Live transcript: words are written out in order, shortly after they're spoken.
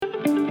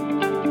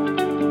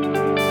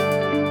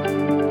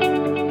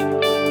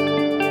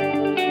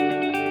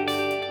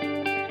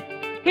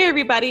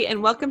everybody,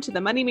 and welcome to the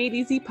Money Made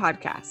Easy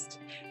podcast.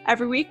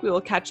 Every week, we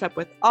will catch up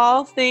with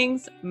all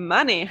things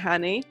money,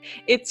 honey.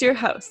 It's your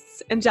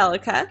hosts,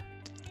 Angelica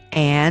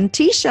and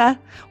Tisha.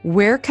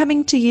 We're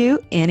coming to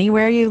you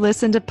anywhere you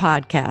listen to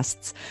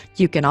podcasts.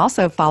 You can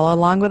also follow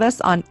along with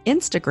us on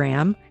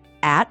Instagram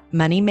at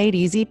Money Made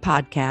Easy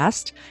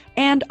Podcast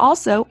and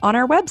also on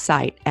our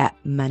website at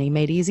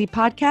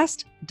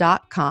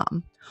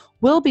moneymadeeasypodcast.com.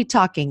 We'll be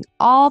talking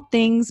all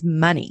things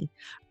money,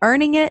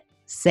 earning it,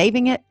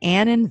 saving it,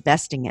 and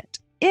investing it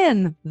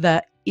in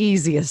the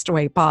easiest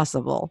way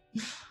possible.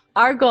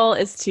 Our goal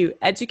is to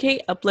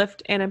educate,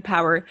 uplift, and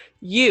empower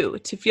you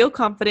to feel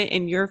confident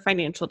in your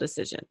financial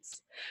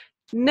decisions.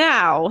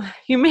 Now,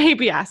 you may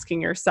be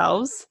asking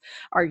yourselves,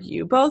 are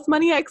you both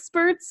money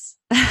experts?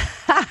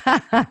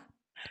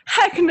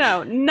 Heck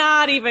no,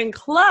 not even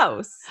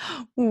close.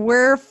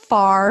 We're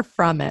far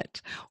from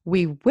it.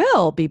 We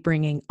will be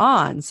bringing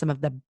on some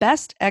of the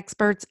best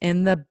experts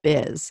in the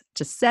biz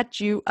to set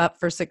you up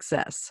for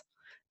success.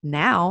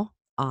 Now,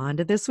 on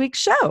to this week's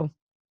show.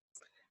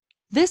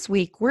 This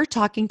week, we're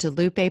talking to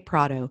Lupe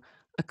Prado,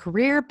 a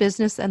career,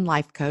 business, and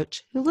life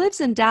coach who lives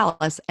in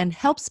Dallas and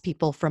helps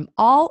people from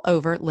all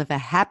over live a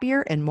happier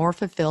and more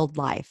fulfilled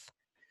life.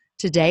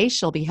 Today,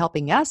 she'll be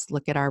helping us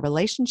look at our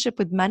relationship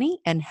with money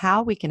and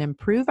how we can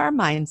improve our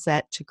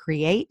mindset to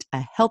create a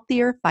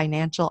healthier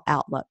financial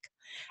outlook.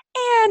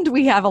 And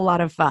we have a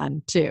lot of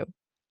fun, too.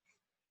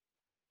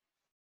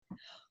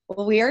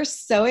 Well, we are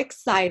so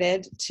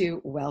excited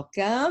to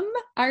welcome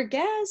our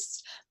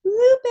guest,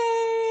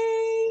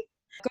 Lupe.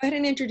 Go ahead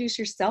and introduce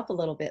yourself a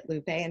little bit,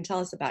 Lupe, and tell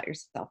us about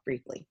yourself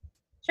briefly.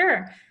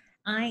 Sure.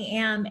 I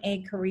am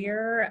a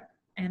career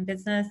and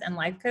business and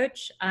life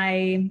coach.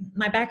 My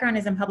background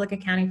is in public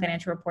accounting,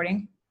 financial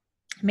reporting.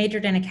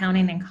 Majored in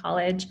accounting in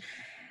college.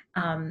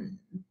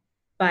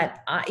 But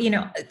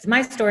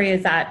my story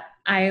is that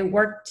I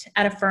worked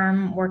at a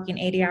firm working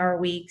 80-hour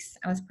weeks.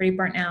 I was pretty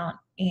burnt out,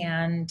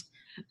 and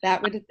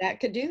that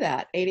could do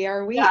that,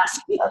 80-hour weeks.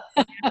 Yeah.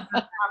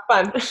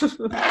 Fun.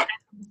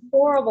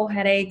 Horrible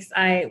headaches.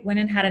 I went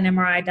and had an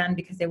MRI done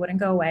because they wouldn't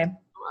go away.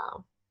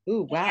 Wow.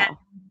 Ooh, wow.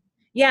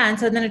 And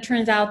so then it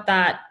turns out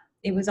that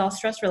it was all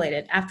stress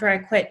related. After I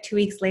quit, 2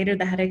 weeks later,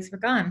 the headaches were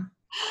gone.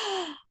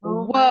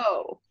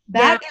 Whoa.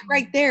 That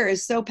right there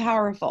is so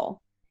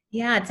powerful.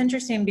 Yeah, it's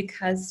interesting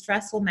because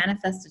stress will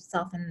manifest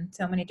itself in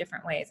so many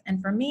different ways.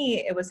 And for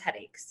me, it was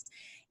headaches.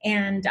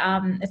 And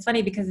it's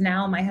funny because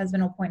now my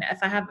husband will point out,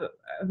 if I have a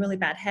really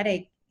bad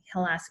headache,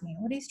 he'll ask me,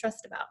 what are you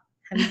stressed about?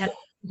 Have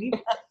you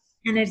had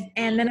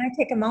and then I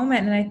take a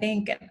moment and I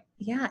think,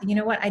 yeah, you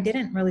know what? I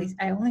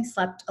only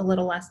slept a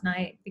little last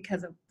night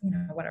because of,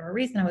 whatever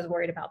reason. I was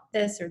worried about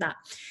this or that.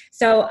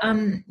 So,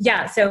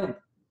 so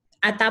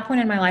at that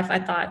point in my life, I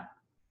thought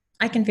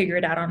I can figure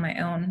it out on my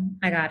own.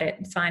 I got it.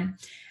 It's fine.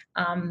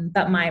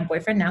 But my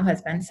boyfriend, now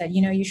husband, said,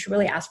 you should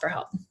really ask for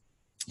help.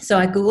 So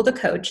I Googled a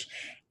coach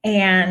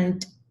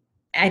and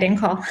I didn't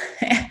call.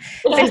 6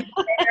 months later,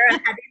 I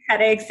had these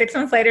headaches. 6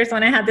 months later is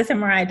when I had this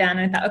MRI done.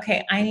 And I thought,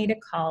 okay, I need to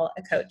call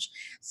a coach.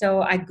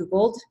 So I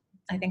Googled,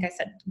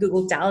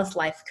 Google Dallas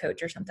Life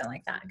Coach or something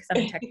like that because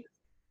I'm in Texas.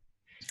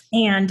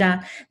 And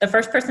the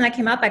first person that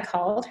came up, I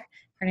called.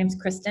 Her name's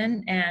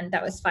Kristen, and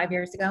that was 5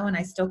 years ago, and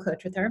I still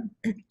coach with her.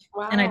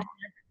 Wow. And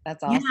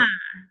that's awesome. Yeah,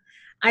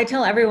 I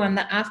tell everyone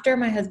that after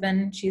my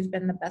husband, she's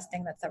been the best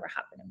thing that's ever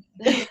happened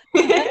to me.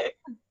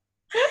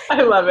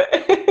 I love it.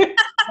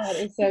 That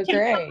is so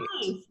great.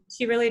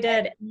 She really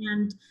did.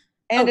 And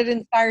it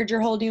inspired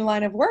your whole new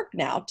line of work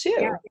now, too.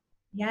 Yeah.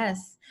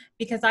 Yes,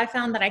 because I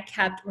found that I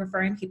kept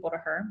referring people to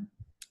her.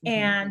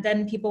 And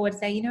then people would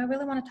say, I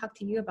really want to talk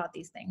to you about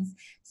these things.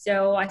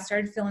 So I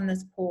started feeling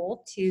this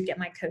pull to get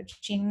my coach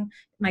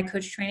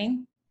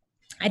training.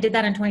 I did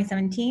that in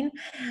 2017.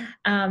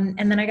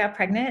 And then I got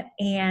pregnant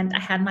and I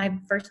had my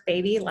first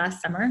baby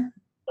last summer.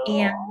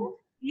 And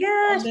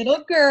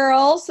little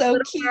girl, so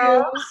cute.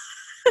 Girl.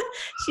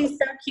 She's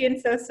so cute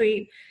and so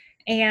sweet.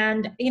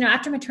 And,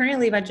 after maternity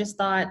leave, I just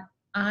thought,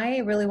 I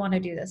really want to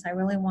do this. I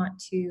really want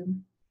to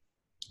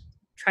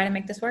try to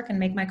make this work and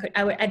make my coach.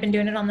 I'd been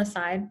doing it on the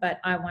side, but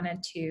I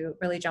wanted to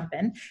really jump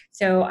in.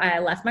 So I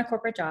left my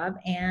corporate job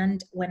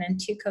and went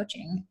into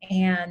coaching.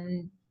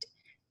 And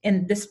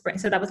in this spring,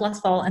 so that was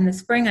last fall, in the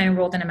spring, I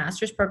enrolled in a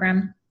master's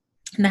program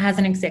and that has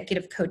an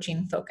executive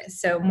coaching focus.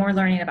 So more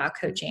learning about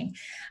coaching.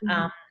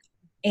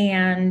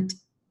 And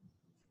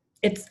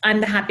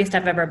I'm the happiest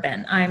I've ever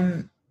been.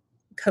 I'm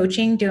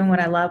coaching, doing what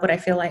I love, what I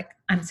feel like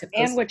I'm supposed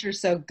to. And what you're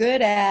so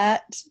good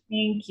at.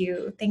 Thank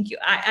you.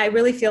 I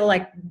really feel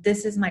like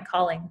this is my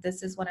calling.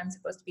 This is what I'm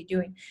supposed to be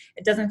doing.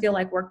 It doesn't feel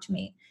like work to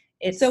me.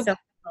 It's so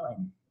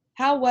fulfilling.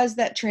 How was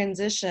that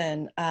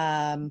transition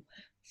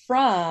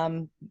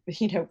from,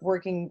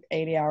 working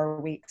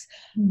 80-hour weeks,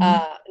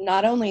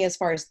 not only as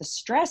far as the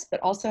stress, but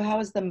also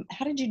how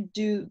did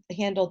you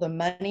handle the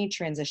money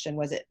transition?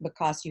 Was it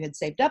because you had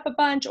saved up a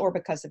bunch or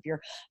because of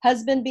your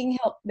husband being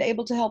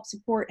able to help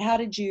support? How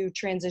did you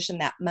transition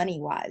that money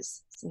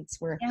wise? Since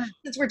we're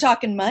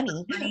talking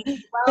money.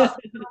 Well,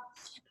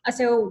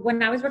 so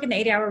when I was working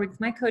the 80-hour weeks,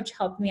 my coach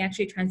helped me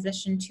actually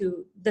transition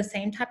to the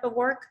same type of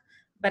work,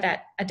 but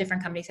at a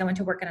different company. So I went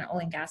to work at an oil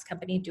and gas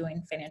company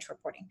doing financial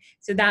reporting.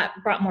 So that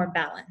brought more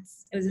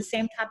balance. It was the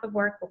same type of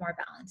work, but more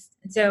balanced.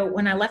 And so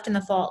when I left in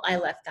the fall, I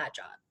left that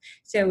job.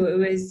 So it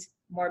was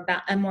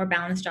a more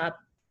balanced job,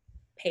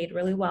 paid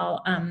really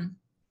well.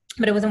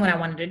 But it wasn't what I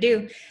wanted to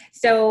do.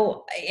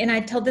 So, and I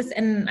told this,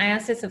 and I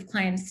asked this of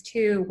clients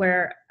too,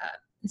 where,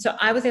 so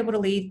I was able to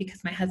leave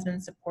because my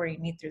husband's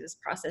supporting me through this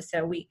process.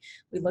 So we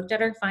looked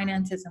at our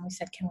finances and we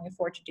said, can we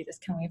afford to do this?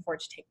 Can we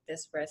afford to take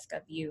this risk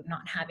of you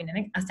not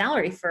having a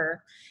salary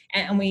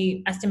and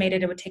we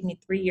estimated it would take me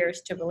 3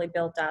 years to really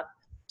build up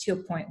to a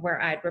point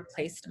where I'd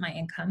replaced my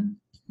income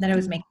that I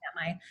was making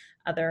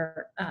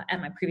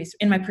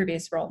in my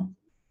previous role.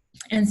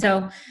 And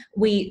so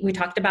we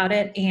talked about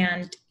it,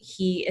 and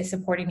he is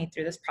supporting me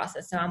through this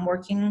process. So I'm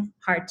working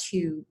hard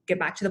to get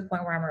back to the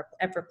point where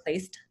I've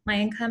replaced my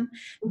income,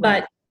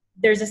 but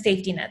there's a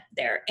safety net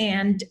there.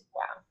 And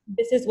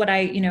this is what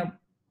I,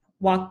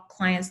 walk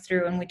clients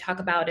through and we talk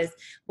about is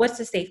what's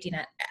the safety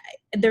net?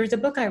 There's a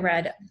book I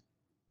read,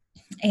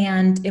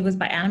 and it was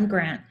by Adam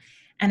Grant.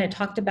 And it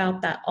talked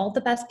about that all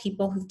the best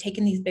people who've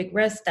taken these big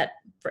risks that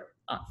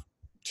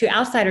to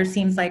outsiders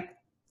seems like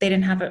they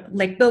didn't have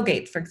like Bill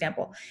Gates, for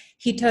example.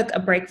 He took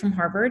a break from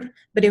Harvard,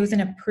 but it was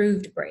an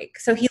approved break.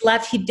 So he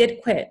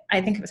did quit.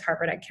 I think it was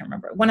Harvard. I can't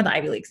remember. One of the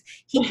Ivy Leagues.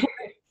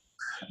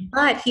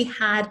 But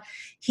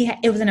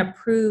it was an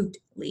approved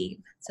leave.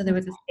 So there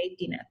was a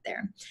safety net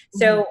there.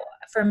 So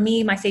for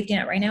me, my safety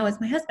net right now is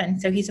my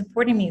husband. So he's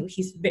supporting me.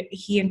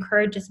 He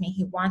encourages me.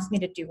 He wants me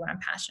to do what I'm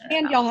passionate about.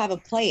 And y'all have a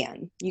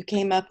plan. You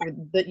came up with,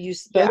 but you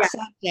both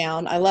sat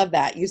down. I love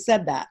that. You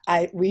said that.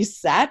 We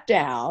sat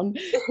down.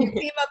 You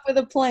came up with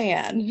a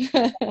plan.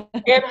 And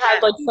had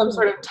like some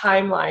sort of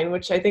timeline,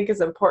 which I think is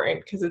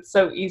important because it's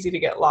so easy to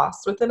get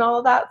lost within all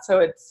of that. So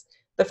it's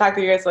the fact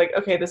that you guys like,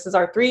 okay, this is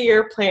our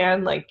 3-year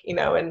plan, like,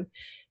 and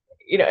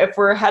if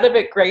we're ahead of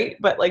it, great,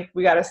 but like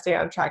we got to stay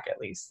on track at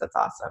least. That's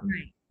awesome.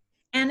 Right.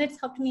 And it's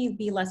helped me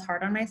be less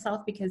hard on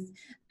myself because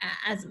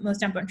as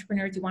most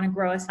entrepreneurs, you want to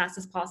grow as fast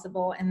as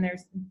possible. And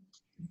there's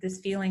this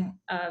feeling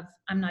of,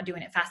 I'm not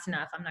doing it fast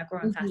enough. I'm not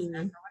growing fast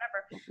enough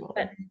or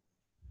whatever.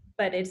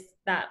 But it's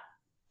that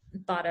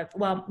thought of,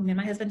 well, me and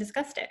my husband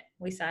discussed it.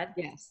 We said,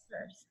 yes.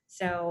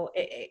 So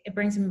it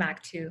brings me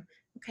back to,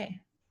 okay,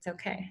 it's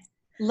okay.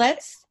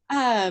 Let's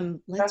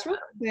real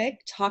quick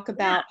talk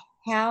about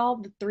how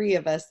the three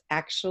of us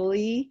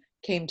actually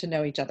came to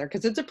know each other,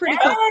 because it's a pretty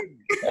cool story.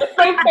 It's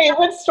my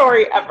favorite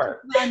story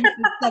ever. It's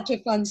such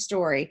a fun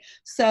story.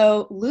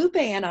 So Lupe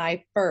and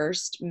I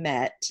first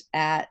met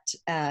at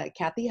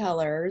Kathy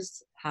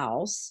Heller's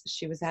house.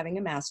 She was having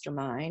a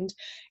mastermind,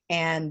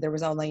 and there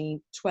was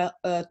only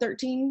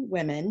 13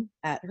 women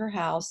at her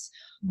house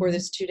for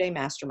this 2-day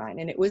mastermind,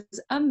 and it was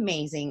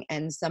amazing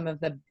and some of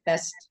the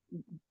best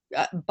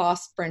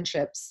boss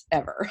friendships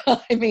ever.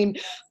 I mean,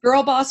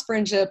 girl boss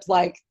friendships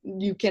like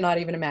you cannot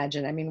even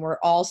imagine. I mean, we're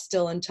all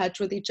still in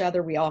touch with each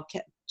other. We all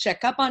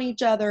check up on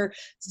each other.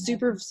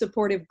 Super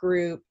supportive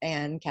group.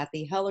 And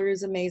Kathy Heller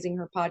is amazing.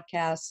 Her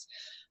podcast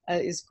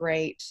is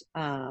great.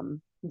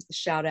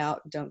 Shout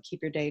out, don't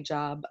keep your day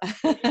job.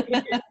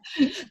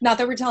 Not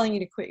that we're telling you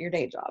to quit your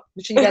day job.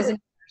 She doesn't.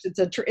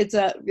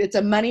 It's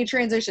a money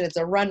transition. It's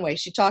a runway.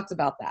 She talks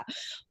about that.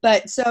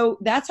 But so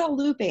that's how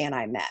Lupe and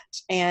I met.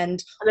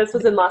 And this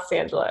was in Los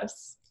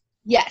Angeles.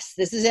 Yes,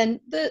 this is in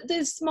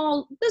the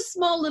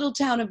small little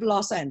town of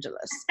Los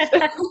Angeles.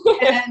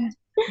 And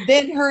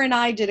then her and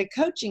I did a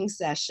coaching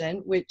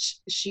session, which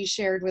she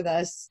shared with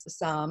us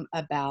some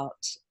about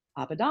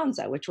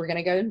Abbondanza, which we're going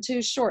to go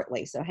into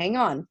shortly. So hang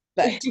on.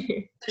 But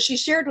she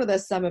shared with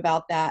us some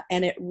about that,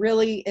 and it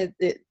really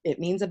it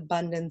means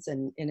abundance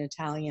in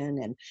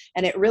Italian,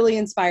 and it really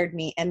inspired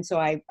me. And so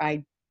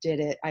I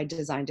did it. I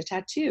designed a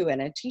tattoo and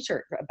a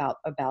T-shirt about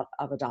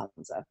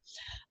Abbondanza.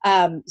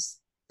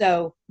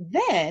 So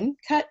then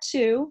cut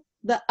to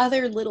the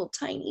other little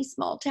tiny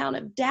small town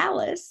of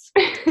Dallas.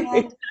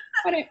 And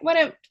why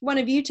don't one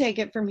of you take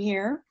it from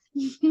here?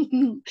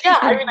 Yeah,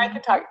 I mean, I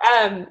could talk.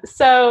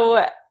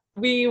 So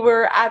we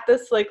were at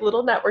this like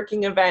little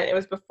networking event. It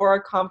was before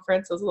a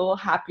conference. It was a little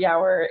happy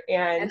hour,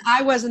 and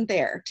I wasn't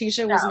there.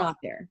 Tisha was not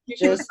there.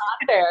 Tisha was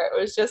not there. It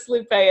was just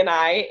Lupe and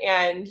I.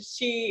 And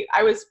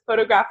I was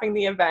photographing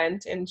the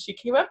event, and she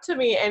came up to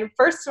me and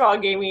first of all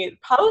gave me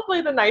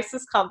probably the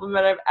nicest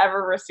compliment I've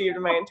ever received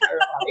in my entire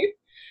life.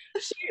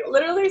 She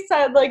literally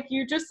said, like,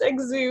 you just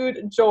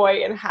exude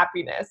joy and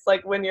happiness,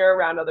 like when you're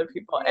around other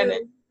people. And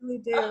it really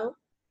do.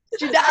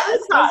 She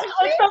does.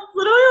 Like, that's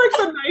literally like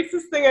the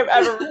nicest thing I've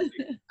ever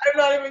received. I'm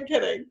not even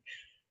kidding.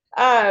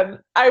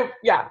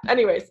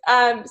 Anyways,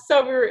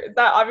 so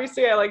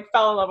obviously I like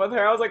fell in love with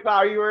her. I was like,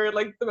 wow, you were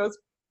like the most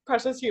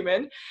precious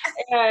human.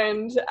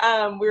 And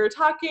we were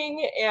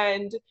talking,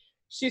 and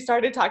she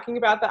started talking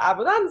about the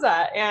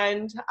Abbondanza,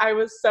 and I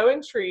was so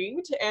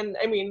intrigued. And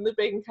I mean, Lupe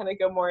can kind of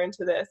go more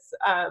into this.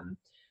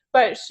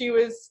 But she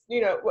was,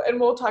 and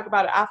we'll talk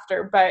about it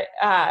after, but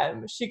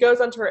she goes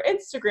onto her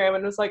Instagram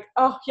and was like,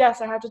 oh, yes,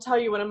 I have to tell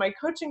you, one of my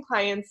coaching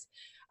clients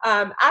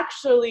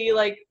actually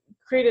like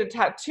created a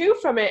tattoo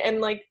from it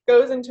and like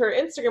goes into her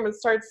Instagram and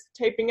starts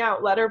typing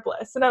out letter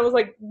bliss. And I was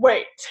like,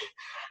 wait,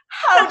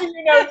 how do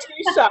you know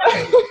Tisha?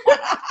 And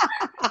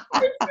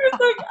she was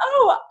like,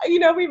 oh, you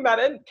know, we met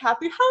at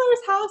Kathy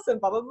Heller's house and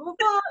blah, blah, blah,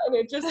 blah. And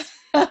it just,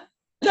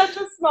 such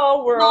a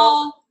small world.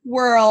 Small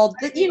world.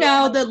 You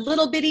know, the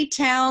little bitty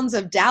towns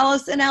of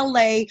Dallas and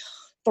LA,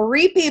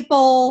 3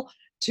 people,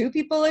 2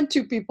 people and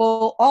 2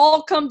 people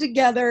all come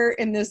together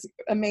in this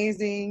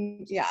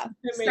amazing,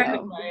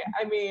 Amazing way.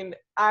 I mean,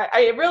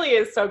 it really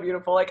is so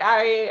beautiful. Like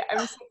I'm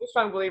such a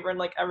strong believer in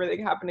like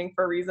everything happening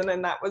for a reason.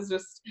 And that was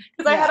just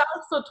because I had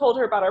also told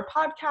her about our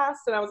podcast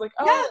and I was like,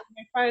 oh,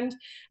 my friend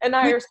and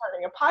I are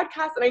starting a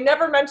podcast. And I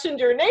never mentioned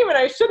your name and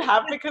I should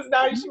have because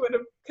now she would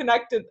have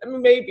connected. I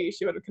mean, maybe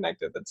she would have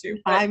connected the two.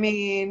 But, I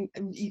mean,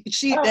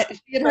 she had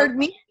heard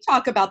me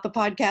talk about the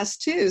podcast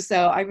too.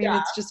 So, I mean,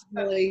 it's just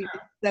really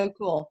so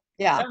cool.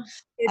 Yeah.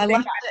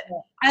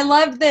 I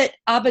love that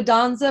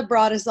Abadanza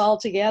brought us all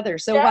together.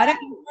 So why don't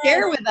you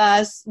share with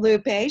us,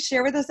 Lupe,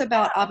 share with us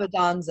about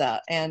Abadanza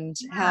and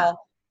how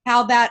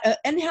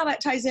that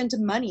ties into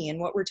money and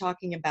what we're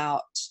talking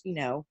about, you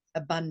know,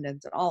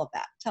 abundance and all of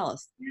that. Tell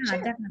us. Yeah,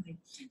 definitely.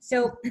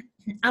 So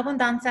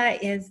Abadanza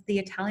is the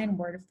Italian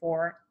word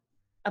for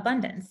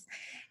abundance.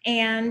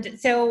 And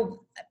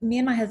so me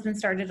and my husband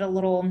started it's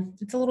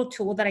a little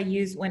tool that I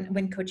use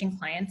when coaching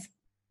clients.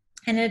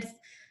 And it's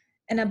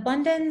an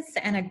abundance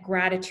and a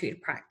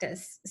gratitude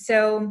practice.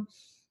 So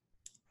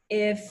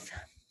if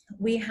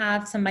we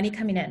have some money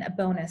coming in, a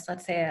bonus,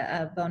 let's say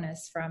a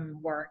bonus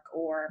from work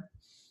or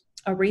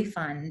a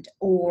refund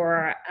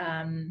or,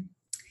 and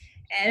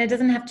it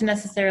doesn't have to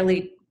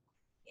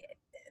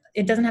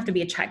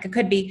be a check. It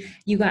could be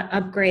you got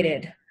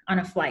upgraded on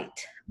a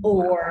flight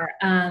or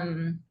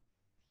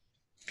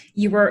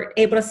you were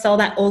able to sell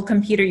that old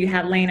computer you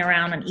had laying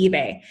around on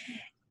eBay.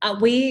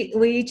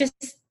 We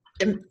just,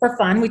 for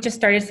fun, we just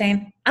started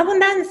saying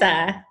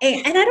Abundanza,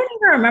 and I don't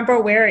even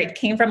remember where it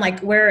came from,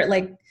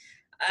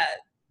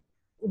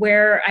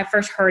 where I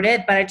first heard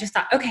it, but I just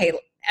thought, okay,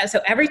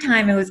 so every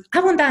time it was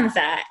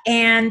Abundanza,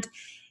 and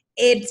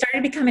it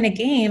started becoming a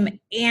game.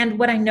 And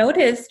what I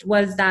noticed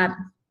was that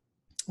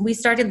we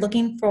started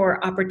looking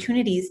for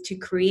opportunities to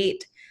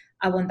create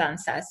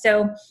Abundanza.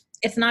 So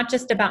it's not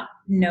just about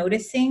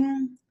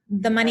noticing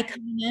the money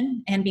coming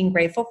in and being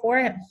grateful for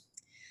it,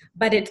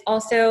 but it's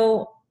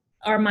also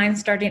our minds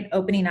started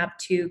opening up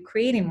to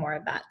creating more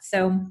of that.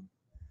 So,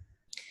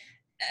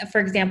 for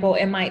example,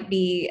 it might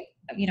be,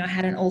 you know, I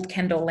had an old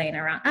Kindle laying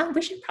around. Oh,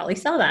 we should probably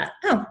sell that.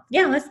 Oh,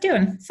 yeah, let's do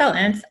it. Sell it.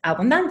 And it's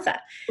Abundanza.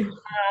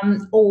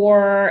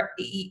 Or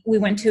we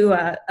went to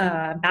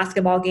a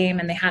basketball game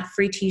and they had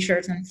free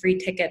t-shirts and free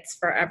tickets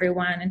for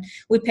everyone. And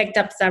we picked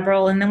up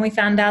several. And then we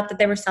found out that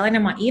they were selling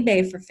them on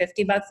eBay for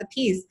 $50 a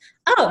piece.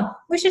 Oh,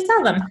 we should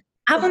sell them.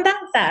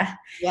 Abundanza.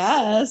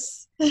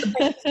 Yes.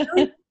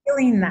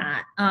 Feeling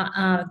that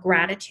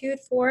gratitude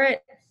for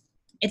it,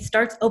 it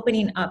starts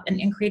opening up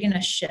and creating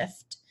a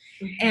shift.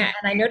 And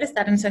I noticed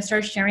that, and so I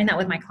started sharing that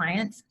with my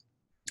clients,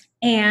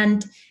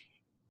 and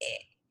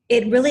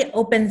it really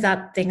opens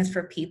up things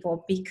for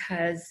people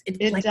because it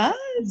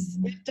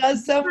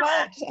does so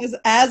much.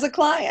 As a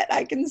client,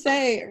 I can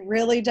say it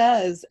really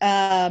does,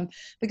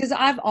 because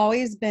I've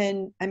always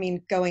been, I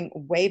mean, going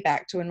way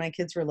back to when my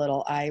kids were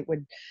little, I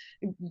would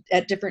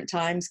at different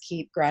times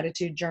keep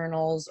gratitude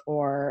journals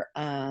or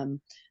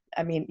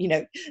I mean, you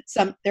know,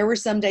 there were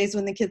some days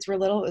when the kids were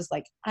little, it was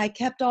like, I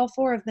kept all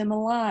 4 of them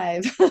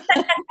alive.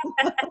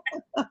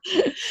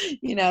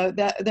 You know,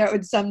 that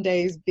would some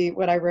days be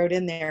what I wrote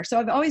in there. So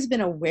I've always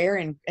been aware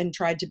and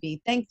tried to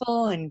be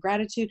thankful and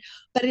gratitude,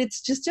 but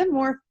it's just a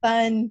more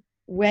fun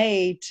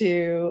way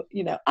to,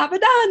 you know,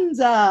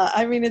 Abadanza.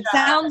 I mean, it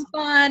sounds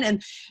fun.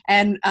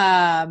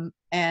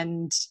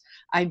 And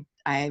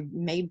I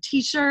made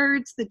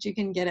t-shirts that you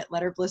can get at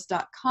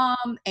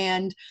letterbliss.com,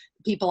 and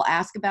people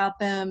ask about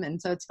them.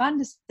 And so it's fun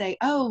to say,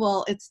 oh,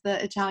 well, it's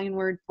the Italian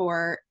word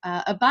for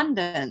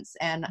abundance.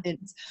 And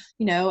it's,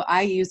 you know,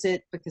 I use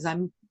it because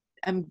I'm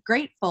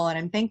grateful and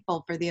I'm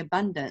thankful for the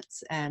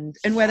abundance, and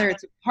whether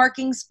it's a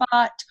parking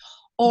spot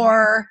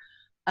or,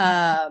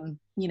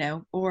 you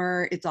know,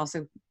 or it's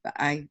also,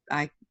 I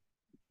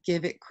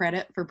give it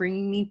credit for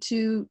bringing me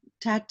 2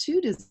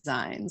 tattoo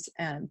designs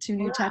and 2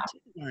 new tattoo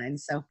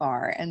designs so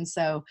far. And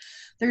so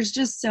there's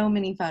just so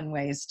many fun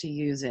ways to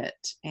use it.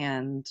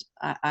 And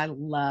I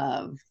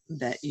love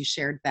that you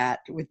shared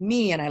that with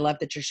me, and I love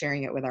that you're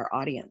sharing it with our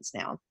audience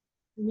now.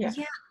 Yeah.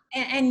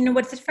 And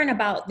what's different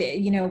about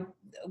you know,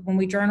 when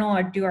we journal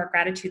or do our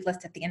gratitude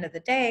list at the end of the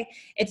day,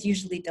 it's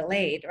usually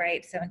delayed,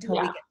 right? So until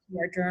we get to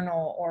our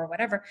journal or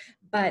whatever.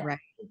 But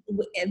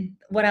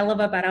what I love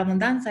about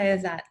Abundanza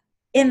is that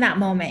in that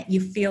moment, you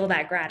feel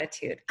that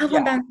gratitude.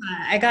 Abundanza,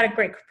 I got a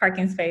great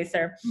parking space.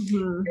 Or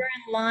you're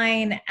in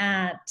line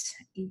at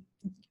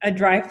a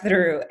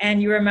drive-through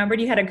and you remembered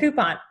you had a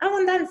coupon.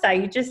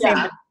 Abundanza, you just say,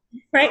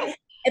 right?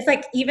 It's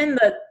like even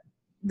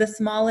the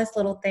smallest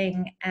little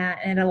thing,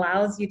 and it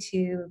allows me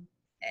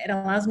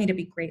to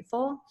be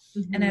grateful,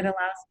 and it allows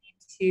me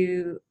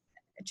to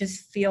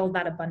just feel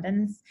that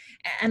abundance.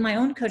 And my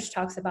own coach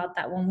talks about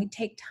that when we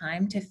take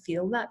time to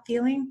feel that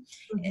feeling,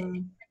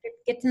 it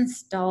gets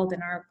installed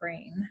in our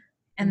brain,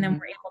 and then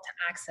we're able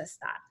to access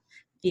that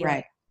feeling.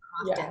 Right.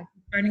 Often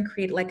starting to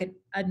create like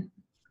a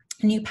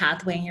new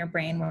pathway in your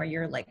brain where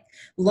you're like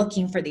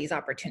looking for these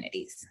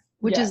opportunities.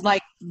 Which is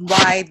like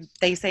why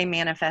they say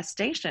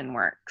manifestation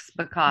works,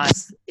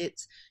 because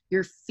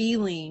you're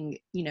feeling,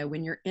 you know,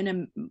 when you're in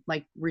a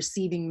like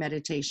receiving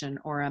meditation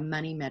or a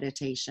money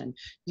meditation,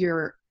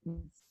 you're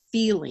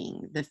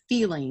feeling the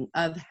feeling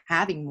of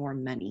having more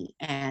money,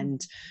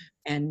 and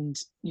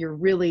you're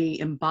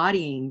really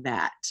embodying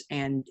that.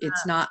 And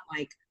it's not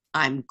like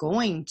I'm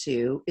going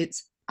to,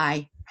 it's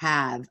I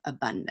have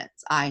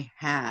abundance, I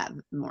have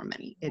more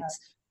money.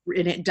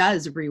 And it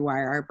does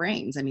rewire our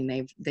brains. I mean,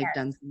 they've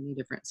done so many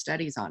different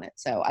studies on it.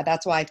 So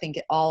that's why I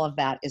think all of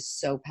that is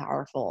so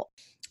powerful.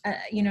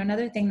 You know,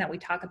 another thing that we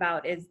talk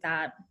about is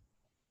that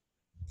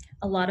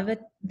a lot of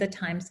the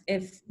times,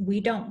 if we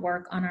don't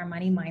work on our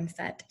money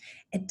mindset,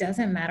 it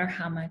doesn't matter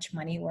how much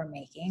money we're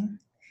making,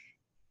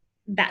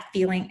 that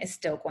feeling is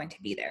still going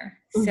to be there.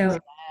 So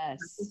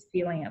this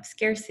feeling of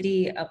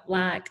scarcity, of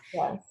lack,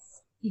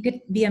 you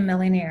could be a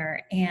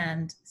millionaire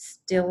and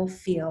still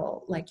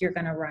feel like you're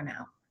going to run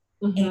out.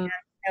 And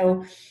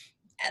so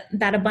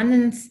that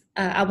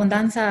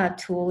abundanza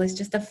tool is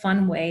just a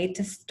fun way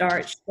to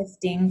start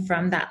shifting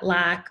from that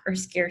lack or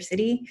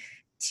scarcity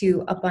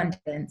to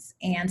abundance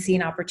and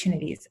seeing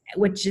opportunities,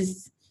 which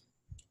is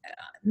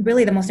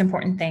really the most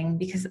important thing,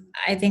 because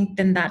I think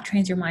then that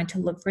trains your mind to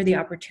look for the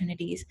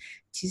opportunities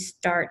to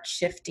start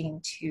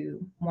shifting to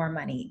more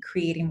money,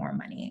 creating more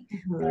money.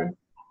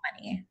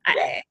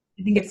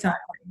 I think it's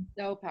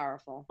so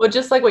powerful. Well,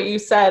 just like what you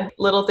said,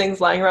 little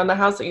things lying around the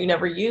house that you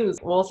never use.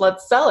 Well,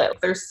 let's sell it.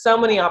 There's so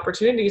many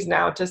opportunities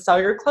now to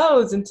sell your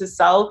clothes and to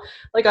sell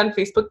like on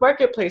Facebook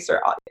Marketplace,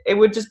 or it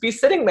would just be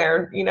sitting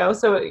there, you know?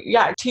 So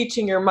yeah,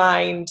 teaching your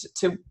mind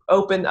to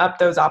open up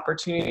those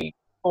opportunities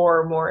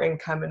for more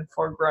income and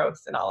for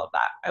growth and all of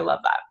that. I love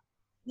that.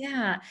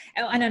 Yeah.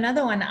 Oh, and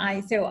another one, I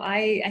think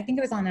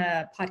it was on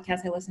a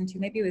podcast I listened to,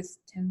 maybe it was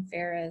Tim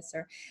Ferriss,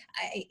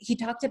 he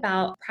talked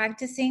about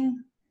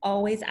practicing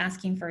always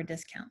asking for a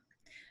discount.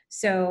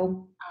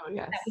 So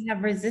that we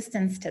have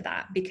resistance to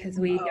that because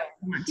we don't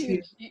want to.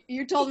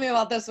 You told me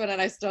about this one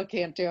and I still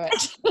can't do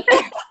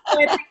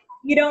it.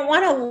 You don't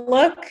want to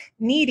look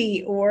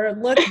needy or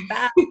look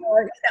bad,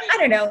 or I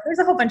don't know. There's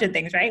a whole bunch of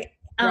things, right?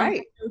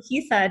 Right. So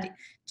he said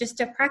just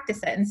to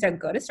practice it. And so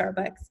go to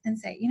Starbucks and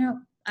say, you know,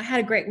 I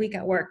had a great week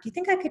at work. Do you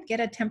think I could get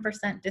a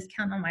 10%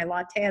 discount on my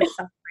latte as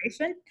a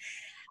celebration?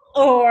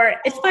 Or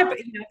if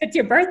it's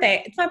your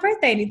birthday, it's my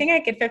birthday. Do you think I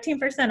get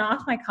 15%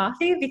 off my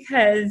coffee?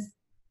 Because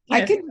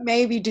I could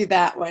maybe do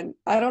that one.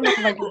 I don't know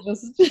if I could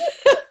just.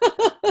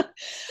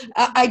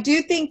 I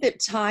do think that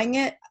tying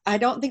it, I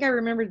don't think I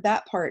remembered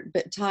that part,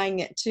 but tying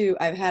it to,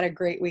 I've had a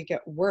great week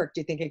at work.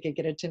 Do you think I could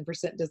get a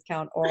 10%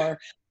 discount? Or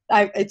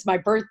it's my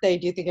birthday.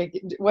 Do you think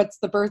what's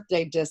the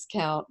birthday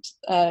discount?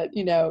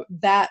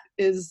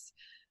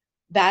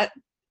 That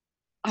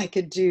I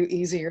could do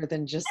easier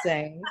than just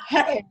saying,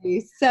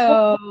 hey,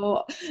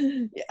 so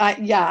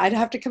I'd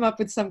have to come up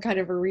with some kind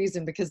of a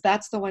reason, because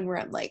that's the one where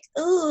I'm like,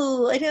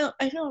 oh, I don't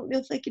know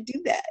if I could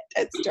do that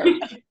at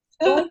Starbucks.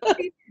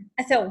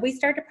 So we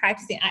started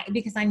practicing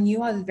because I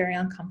knew I was very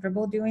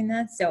uncomfortable doing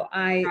that. So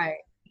I'm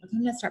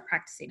going to start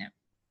practicing it.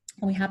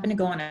 And we happened to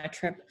go on a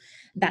trip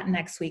that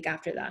next week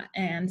after that.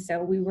 And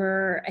so we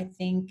were, I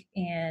think,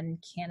 in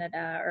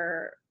Canada,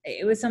 or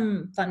it was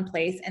some fun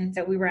place. And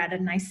so we were at a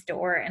nice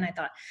store and I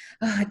thought,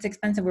 oh, it's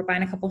expensive. We're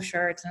buying a couple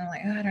shirts. And I'm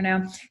like, oh, I don't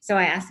know. So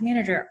I asked the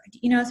manager,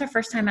 it's our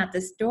first time at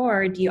this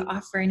store. Do you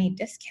offer any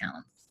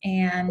discounts?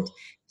 And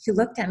she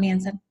looked at me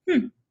and said,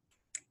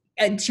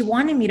 And she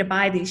wanted me to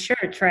buy these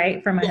shirts,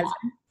 right, for my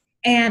husband.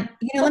 And,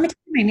 let me tell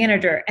my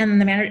manager.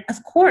 And the manager,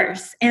 of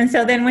course. And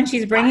so then when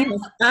she's bringing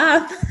this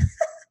up,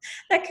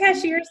 that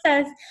cashier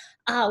says,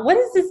 what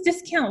is this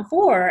discount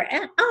for?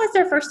 And, it's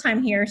their first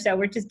time here, so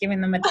we're just giving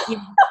them a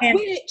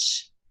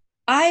which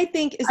I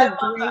think is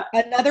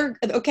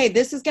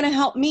this is going to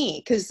help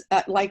me because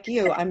like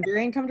you, I'm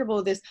very uncomfortable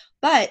with this,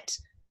 but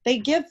they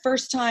give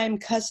first-time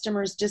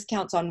customers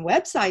discounts on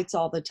websites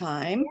all the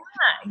time.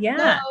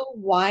 Yeah. So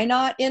why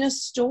not in a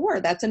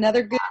store? That's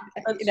another good,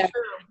 true. Yeah.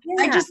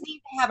 I just need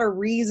to have a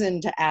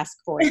reason to ask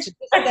for it, to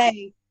just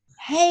say,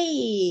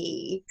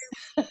 hey.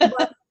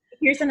 Well,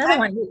 here's another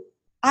one.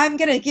 I'm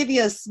going to give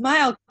you a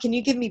smile. Can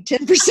you give me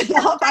 10%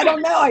 off? I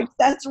don't know.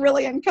 That's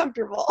really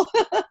uncomfortable.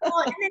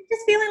 Well, and then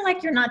just feeling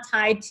like you're not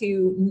tied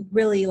to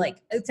really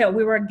so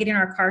we were getting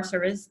our car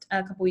serviced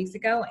a couple weeks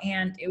ago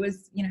and it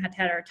was, had to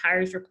have our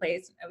tires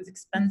replaced. It was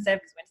expensive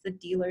because we went to the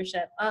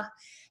dealership.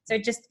 So I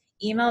just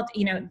emailed,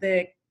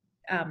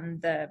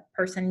 the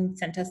person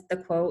sent us the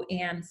quote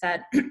and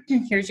said,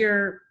 here's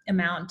your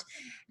amount.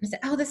 And I said,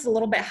 oh, this is a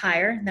little bit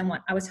higher than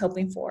what I was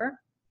hoping for.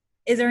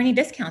 Is there any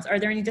discounts? Are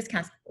there any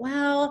discounts?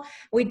 Well,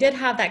 we did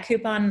have that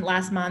coupon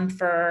last month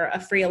for a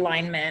free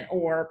alignment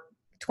or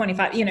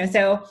 25,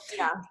 so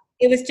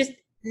it was just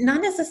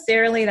not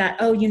necessarily that,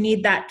 oh, you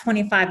need that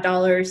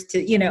 $25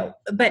 to,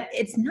 but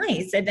it's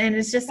nice. And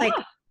it's just like,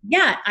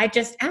 yeah, I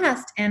just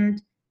asked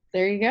and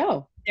there you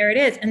go. There it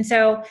is. And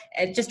so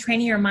just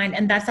training your mind,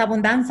 and that's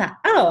abundancia.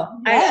 Oh,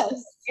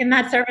 yes. In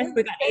that service,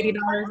 we got $80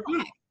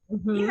 back.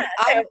 Mm-hmm.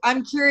 Yeah,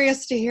 I'm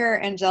curious to hear,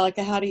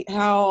 Angelica, how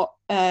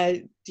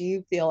do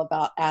you feel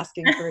about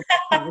asking for a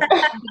discount?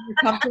 You're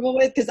comfortable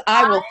with? Because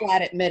I will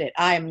flat admit it.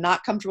 I am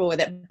not comfortable with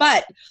it.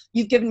 But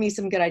you've given me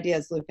some good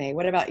ideas, Lupe.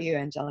 What about you,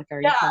 Angelica?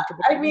 Are you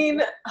comfortable? I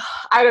mean,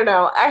 I don't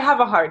know. I have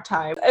a hard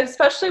time,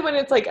 especially when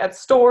it's like at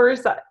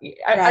stores.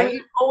 I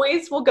mean,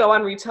 always will go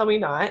on Retail Me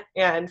Not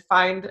and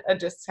find a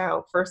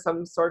discount for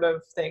some sort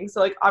of thing.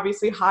 So like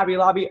obviously Hobby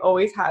Lobby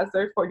always has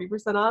their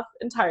 40% off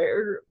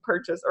entire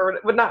purchase, or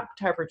not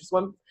entire purchase,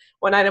 one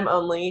item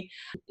only.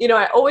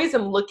 I always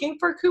am looking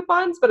for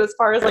coupons, but as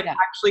far as like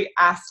actually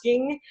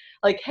asking,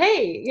 like,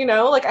 hey,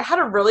 like I had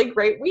a really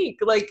great week.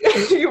 Like,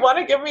 you want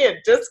to give me a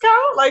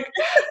discount? Like,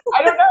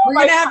 I don't know.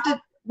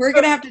 We're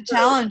gonna have to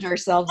challenge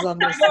ourselves on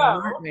this,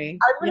 aren't we?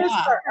 I'm gonna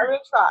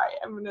try.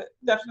 I'm gonna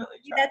definitely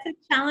try. That's a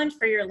challenge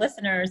for your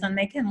listeners, and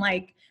they can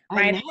like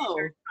write. I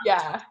know.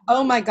 Yeah.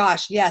 Oh my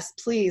gosh, yes,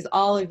 please,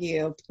 all of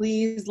you,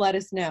 please let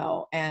us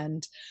know,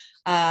 and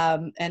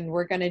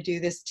we're gonna do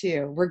this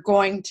too. We're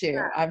going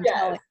to. I'm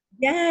telling.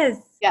 Yes.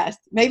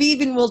 Maybe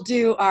even we'll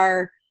do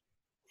our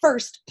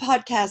first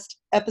podcast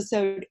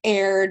episode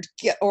aired,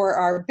 or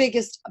our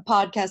biggest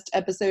podcast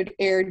episode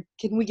aired.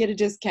 Can we get a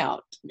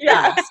discount?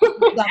 Yeah.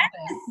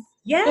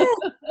 Yes.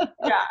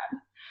 Yeah.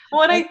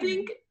 Well, and I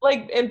think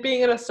like, and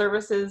being in a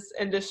services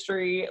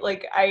industry,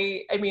 like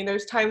I mean,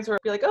 there's times where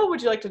I'd be like, oh,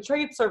 would you like to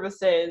trade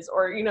services,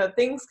 or,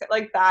 things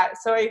like that.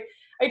 So I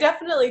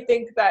definitely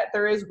think that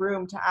there is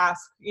room to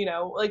ask,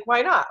 like,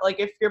 why not? Like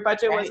if your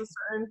budget was a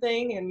certain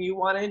thing and you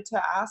wanted to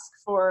ask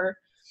for,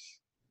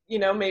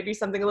 maybe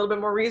something a little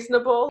bit more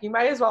reasonable, you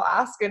might as well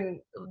ask.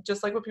 And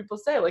just like what people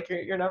say, like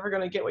you're never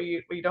going to get what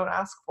you don't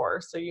ask for.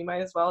 So you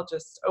might as well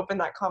just open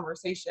that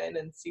conversation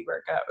and see where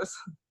it goes.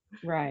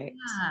 Right.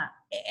 Yeah.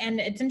 And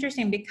it's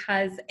interesting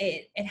because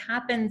it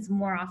happens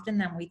more often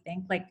than we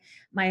think. Like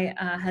my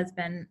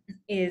husband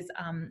is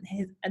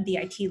the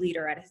IT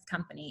leader at his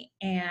company,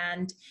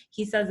 and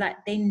he says that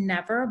they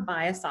never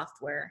buy a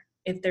software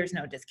if there's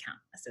no discount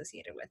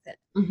associated with it.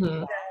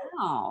 Mm-hmm.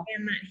 Wow.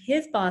 And that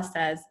his boss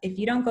says, if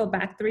you don't go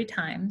back 3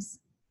 times,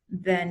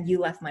 then you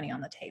left money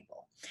on the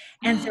table.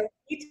 And so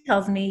he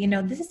tells me,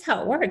 this is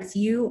how it works.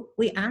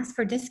 We ask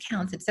for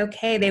discounts. It's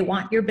okay. They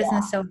want your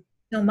business so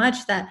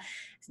much that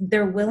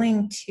they're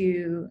willing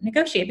to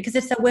negotiate, because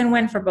it's a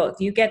win-win for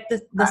both. You get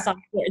the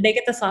software, they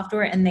get the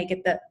software, and they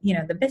get the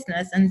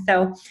business. And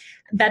so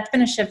that's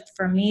been a shift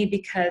for me,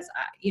 because,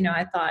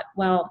 I thought,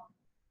 well,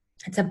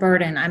 it's a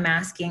burden I'm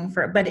asking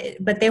for,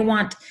 but they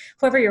want,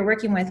 whoever you're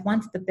working with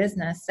wants the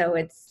business. So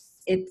it's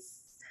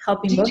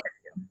helping both of you.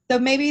 So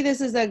maybe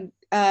this is not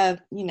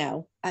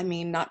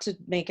to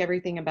make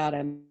everything about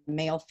a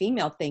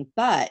male-female thing,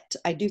 but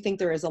I do think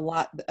there is a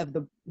lot of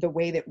the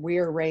way that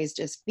we're raised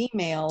as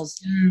females.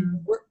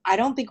 I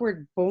don't think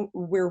we're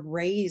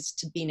raised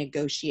to be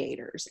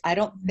negotiators. I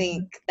don't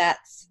think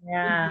that's,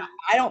 I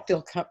don't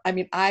feel,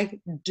 I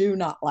do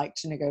not like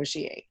to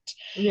negotiate.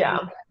 Yeah.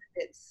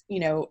 It's,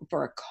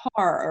 for a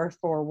car or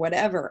for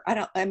whatever.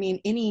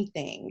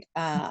 Anything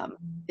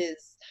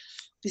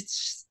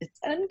it's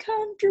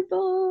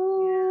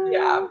uncomfortable.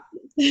 Yeah.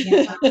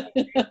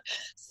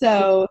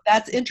 So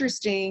that's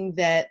interesting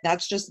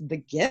that's just the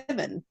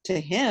given to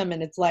him.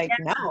 And it's like,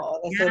 no, so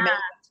maybe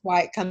that's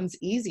why it comes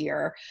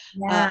easier.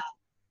 I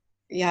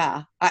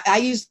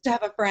used to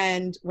have a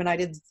friend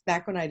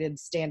back when I did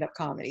stand-up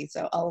comedy,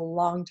 so a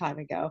long time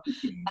ago.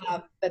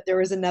 But there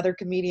was another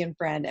comedian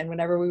friend, and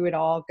whenever we would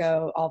all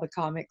go, all the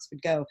comics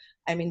would go.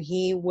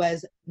 He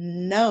was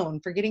known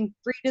for getting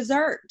free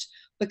dessert,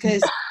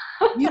 because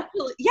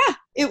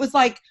it was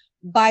like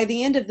by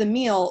the end of the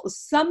meal,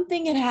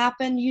 something had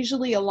happened,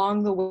 usually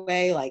along the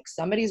way, like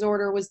somebody's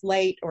order was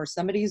late, or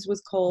somebody's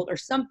was cold, or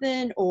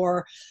something,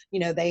 or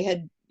they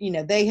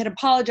had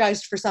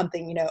apologized for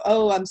something,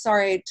 oh, I'm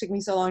sorry it took me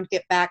so long to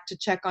get back to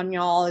check on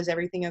y'all. Is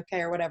everything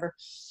okay, or whatever?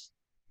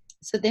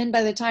 So then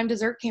by the time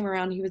dessert came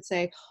around, he would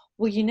say,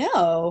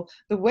 well,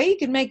 the way you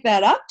could make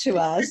that up to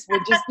us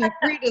would just be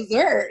free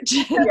dessert.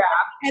 Yeah.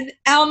 And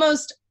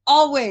almost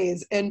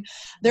always. And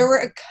there were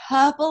a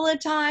couple of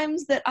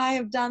times that I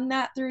have done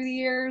that through the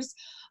years.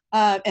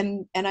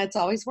 And it's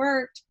always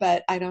worked,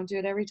 but I don't do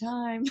it every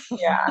time.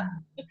 Yeah.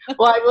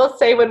 Well, I will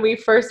say, when we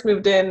first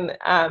moved in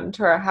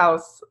to our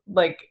house,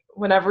 like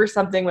whenever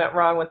something went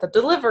wrong with the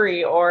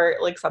delivery, or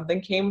like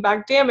something came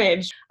back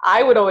damaged,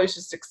 I would always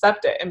just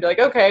accept it and be like,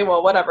 okay,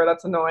 well, whatever,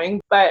 that's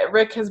annoying. But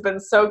Rick has been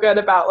so good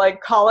about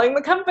like calling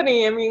the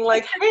company and being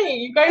like, hey,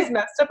 you guys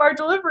messed up our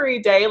delivery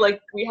day.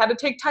 Like, we had to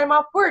take time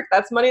off work.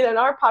 That's money in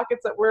our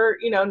pockets that we're,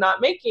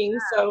 not making.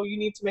 So you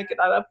need to make that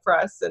up for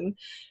us. And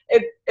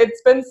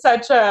it's been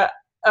such a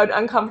an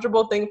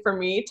uncomfortable thing for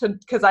me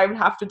because I would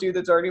have to do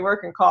the dirty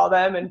work and call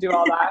them and do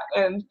all that.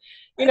 And,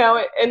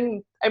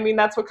 and I mean,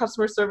 that's what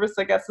customer service,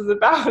 I guess, is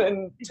about,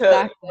 and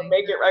to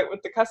make it right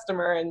with the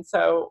customer. And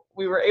so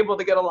we were able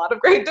to get a lot of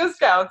great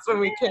discounts when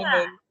we came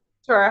in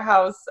to our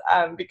house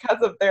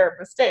because of their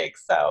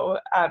mistakes. So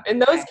in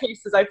those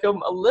cases, I feel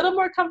a little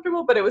more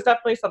comfortable, but it was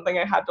definitely something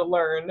I had to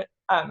learn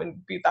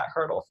and beat that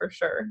hurdle for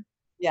sure.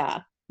 Yeah.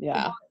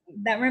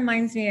 That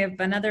reminds me of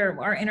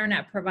our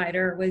internet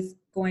provider was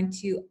going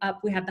to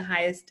we have the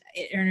highest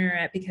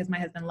internet because my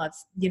husband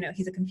loves,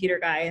 he's a computer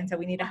guy. And so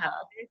we need to have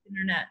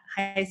internet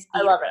high speed.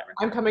 I love it.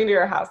 I'm coming to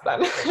your house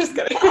then. Just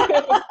kidding.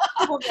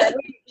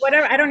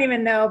 Whatever. I don't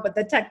even know, but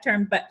the tech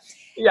term, but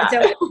yeah.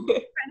 So trying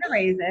to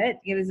raise it.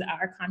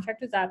 Our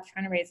contract was up,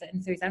 trying to raise it.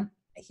 And so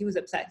he was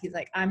upset. He's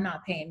like, I'm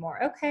not paying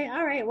more. Okay.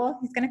 All right. Well,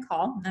 he's going to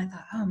call. And I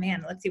thought, oh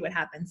man, let's see what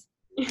happens.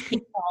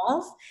 He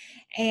calls,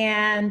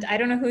 and I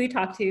don't know who he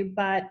talked to,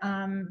 but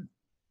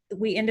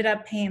we ended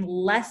up paying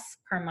less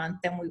per month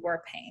than we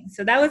were paying.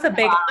 So that was a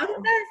big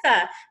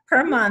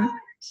per month.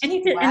 And he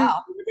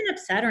wasn't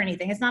upset or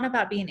anything. It's not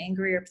about being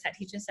angry or upset.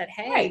 He just said,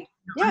 hey,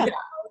 I'm gonna go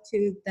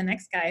to the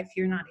next guy if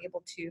you're not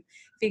able to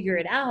figure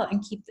it out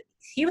and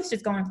he was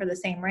just going for the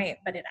same rate,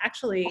 but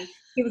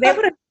he was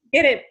able to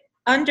get it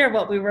under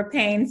what we were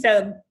paying.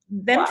 So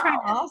them trying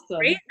to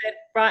raise it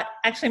brought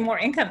actually more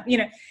income,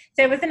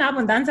 so it was an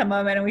abundanza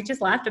moment, and we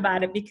just laughed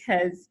about it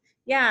because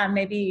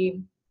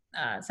maybe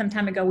some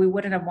time ago we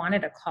wouldn't have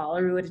wanted a call,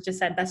 or we would have just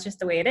said that's just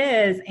the way it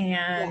is.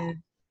 And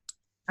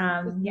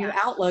New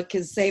Outlook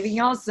is saving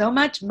y'all so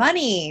much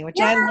money, which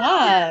I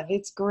love.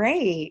 It's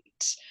great.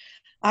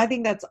 I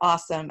think that's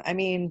awesome. I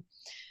mean,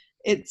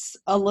 it's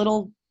a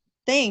little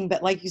thing,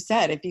 but like you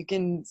said, if you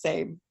can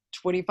save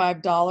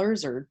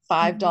 $25 or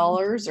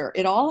 $5 or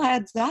it all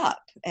adds up,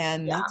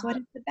 and that's what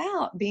it's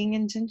about, being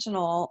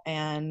intentional.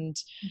 And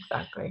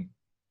exactly.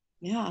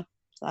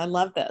 I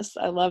love this.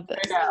 I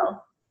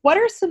know. What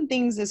are some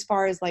things as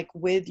far as like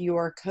with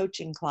your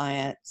coaching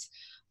clients,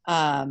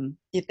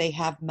 if they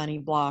have money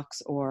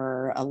blocks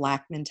or a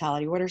lack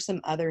mentality, what are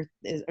some other,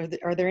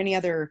 are there any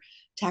other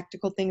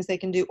tactical things they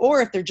can do?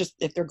 Or if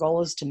their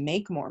goal is to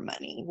make more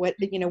money, what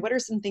are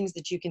some things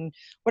that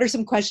what are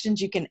some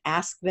questions you can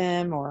ask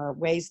them, or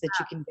ways that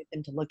you can get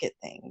them to look at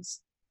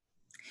things?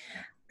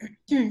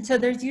 So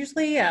there's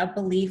usually a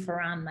belief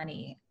around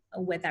money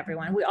with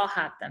everyone. We all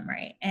have them,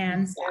 right?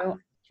 And so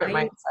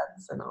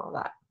mindsets and all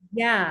that.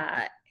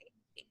 Yeah.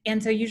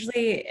 And so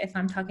usually if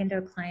I'm talking to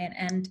a client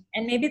and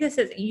maybe this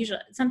is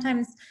usually,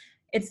 sometimes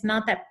it's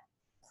not that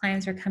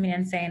clients are coming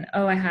in saying,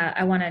 oh,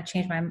 I want to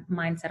change my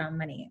mindset on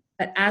money.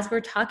 But as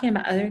we're talking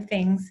about other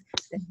things,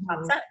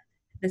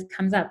 this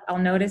comes up. I'll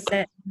notice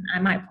it. And I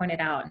might point it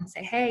out and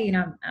say, hey,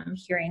 I'm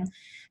hearing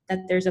that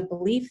there's a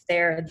belief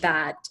there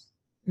that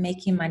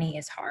making money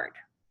is hard.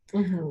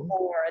 Mm-hmm.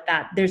 Or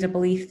that there's a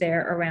belief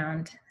there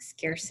around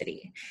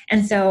scarcity.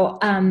 And so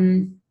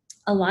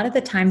a lot of the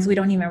times we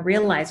don't even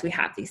realize we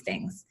have these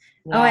things.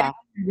 Yeah. Oh, I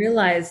didn't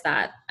realize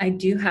that I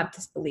do have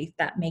this belief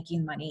that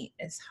making money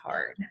is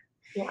hard.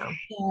 Yeah.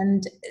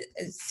 And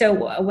so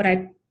what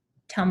I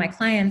tell my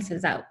clients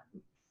is that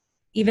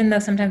even though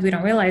sometimes we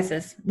don't realize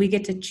this, we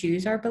get to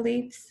choose our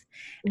beliefs.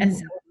 Mm-hmm. And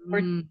so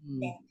we're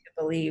choosing to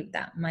believe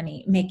that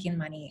making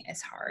money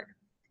is hard.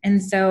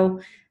 And so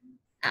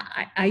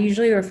I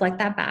usually reflect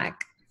that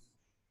back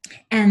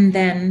and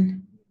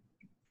then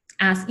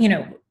ask,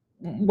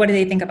 what do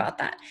they think about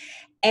that?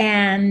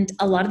 And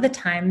a lot of the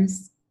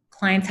times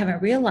clients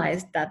haven't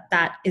realized that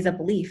that is a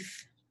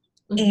belief.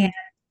 Mm-hmm. And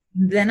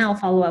then I'll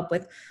follow up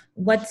with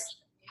what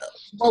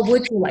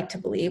would you like to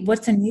believe?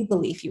 What's a new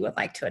belief you would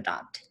like to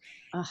adopt?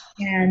 Oh,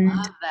 and I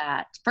love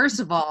that. First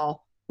of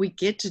all, we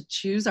get to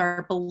choose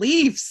our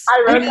beliefs.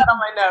 I wrote that on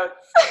my notes.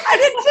 I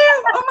did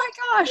too. Oh my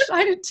gosh,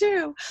 I did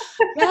too.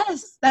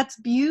 Yes, that's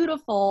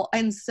beautiful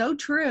and so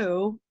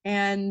true.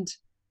 And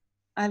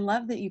I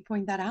love that you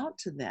point that out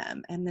to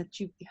them and that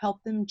you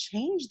help them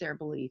change their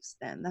beliefs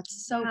then.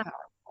 That's so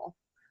powerful.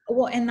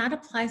 Well, and that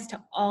applies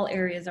to all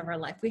areas of our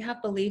life. We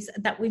have beliefs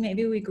that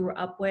we grew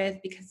up with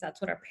because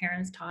that's what our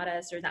parents taught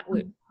us, or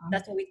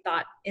that's what we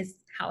thought is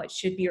how it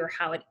should be or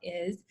how it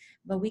is.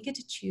 But we get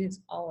to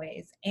choose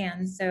always.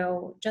 And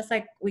so just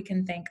like we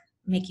can think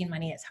making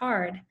money is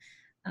hard,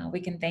 we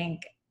can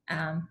think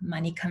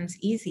money comes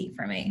easy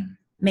for me.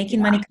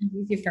 Making money comes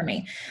easy for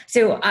me.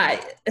 So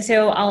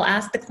I'll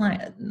ask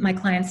my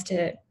clients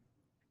to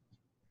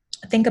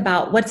think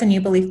about what's a new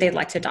belief they'd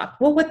like to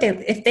adopt. Well,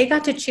 if they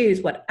got to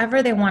choose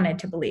whatever they wanted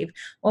to believe,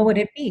 what would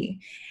it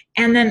be?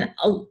 And then,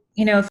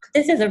 if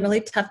this is a really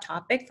tough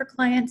topic for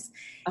clients,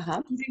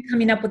 even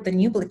coming up with the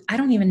new belief, I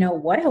don't even know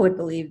what I would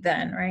believe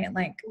then, right?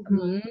 Like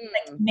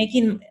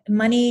making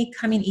money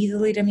coming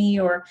easily to me,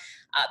 or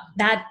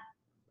that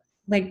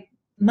like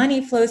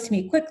money flows to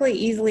me quickly,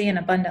 easily, and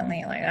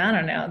abundantly. Like, I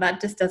don't know,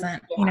 that just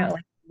doesn't,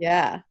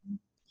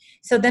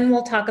 So then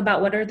we'll talk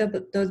about what are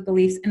those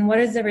beliefs and what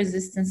is the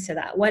resistance to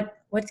that?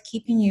 What's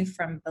keeping you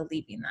from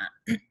believing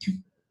that?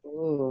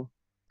 Ooh.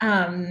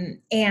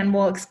 And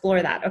we'll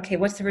explore that. Okay,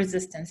 what's the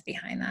resistance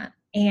behind that?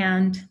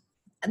 And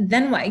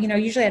then what,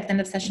 usually at the end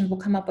of sessions, we'll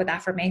come up with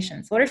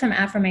affirmations. What are some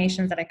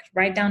affirmations that I could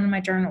write down in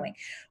my journaling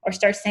or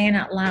start saying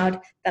out loud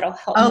that'll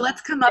help Oh, me?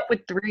 let's come up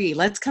with 3.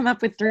 Let's come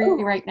up with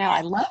 3 right now.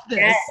 I love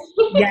this.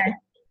 Yes.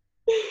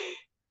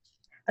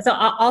 So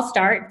I'll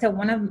start. So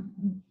one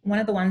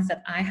of the ones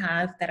that I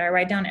have that I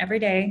write down every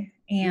day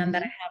and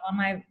that I have on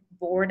my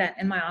board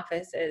in my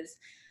office is,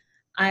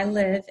 I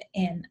live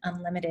in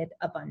unlimited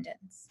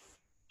abundance.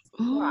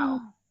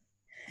 Wow.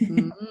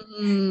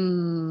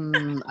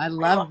 I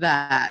love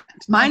that.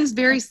 Mine's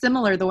very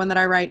similar. The one that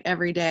I write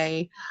every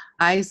day,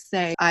 I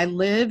say, I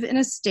live in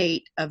a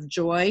state of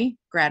joy,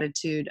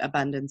 gratitude,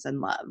 abundance, and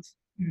love.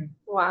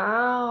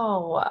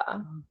 Wow.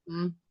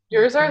 Mm-hmm.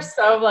 Yours are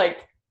so like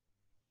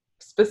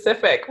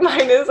specific.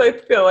 Mine is, I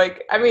feel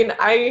like, I mean,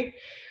 I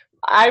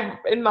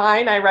in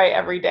mine, I write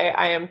every day,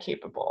 I am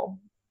capable.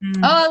 Oh,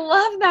 I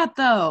love that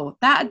though.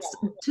 That's,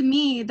 to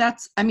me,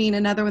 that's, I mean,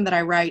 another one that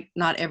I write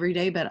not every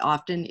day, but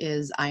often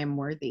is, I am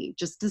worthy.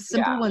 Just the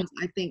simple ones,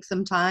 I think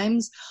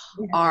sometimes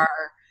are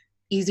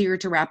easier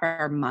to wrap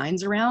our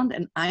minds around.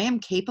 And I am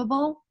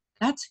capable.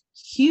 That's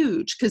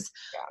huge. Because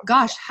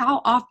gosh,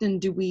 how often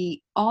do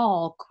we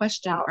all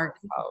question our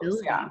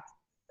capabilities? Yeah,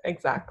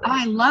 exactly.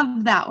 I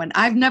love that one.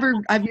 I've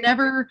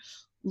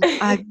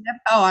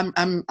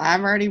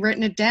already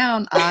written it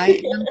down.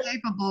 I am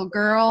capable,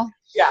 girl.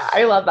 Yeah,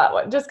 I love that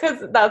one. Just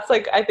because that's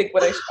like, I think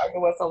what I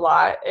struggle with a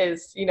lot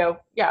is,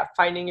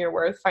 finding your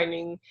worth,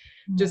 finding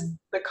just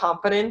the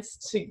confidence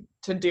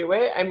to do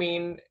it. I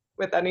mean,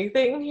 with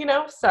anything,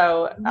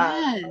 so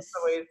Yes.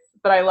 always,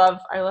 but I love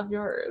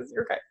yours.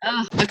 You're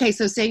okay. Okay,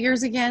 so say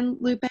yours again,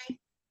 Lupe.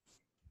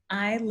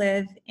 I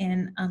live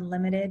in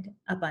unlimited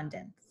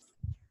abundance.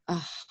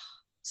 Oh,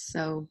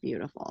 so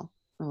beautiful.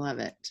 I love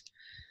it.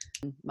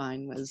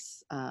 Mine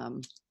was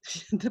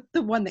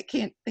the one that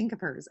can't think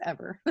of hers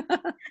ever,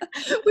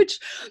 which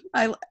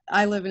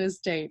I live in a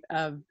state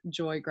of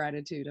joy,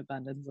 gratitude,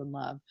 abundance, and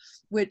love,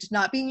 which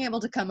not being able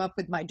to come up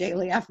with my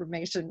daily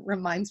affirmation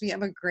reminds me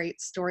of a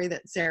great story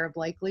that Sarah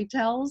Blakely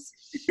tells.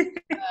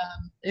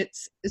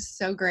 It's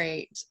so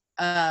great.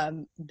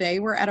 They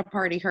were at a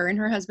party, her and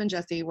her husband,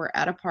 Jesse, were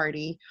at a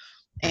party,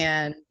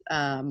 and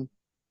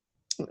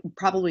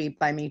probably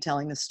by me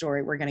telling this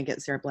story, we're going to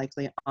get Sarah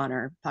Blakely on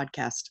our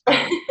podcast.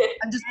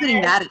 I'm just going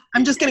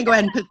to go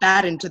ahead and put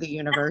that into the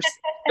universe.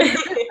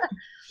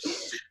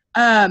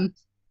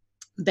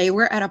 They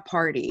were at a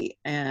party,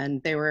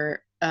 and they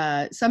were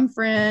some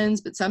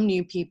friends, but some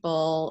new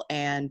people,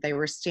 and they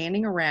were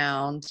standing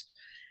around,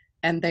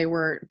 and they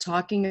were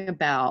talking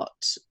about,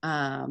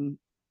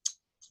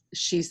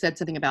 she said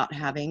something about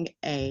having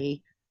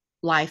a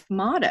life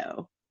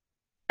motto.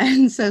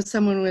 And so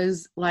someone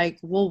was like,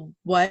 well,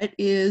 what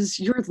is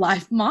your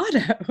life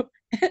motto?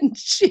 And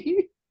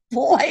she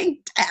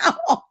blanked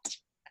out.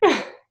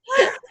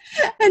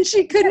 And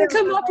she couldn't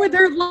come up with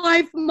her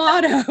life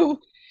motto.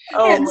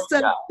 And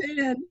so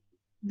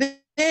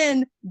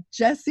then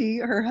Jesse,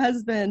 her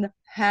husband,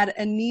 had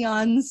a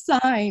neon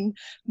sign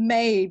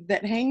made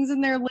that hangs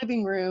in their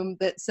living room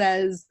that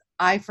says,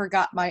 I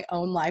forgot my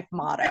own life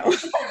motto.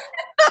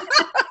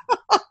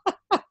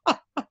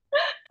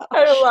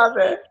 I love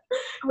it.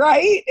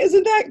 Right?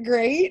 Isn't that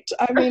great?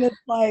 I mean, it's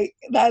like,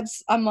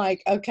 I'm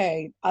like,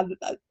 okay,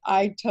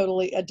 I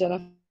totally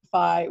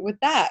identify with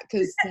that,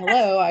 because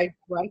hello, I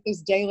write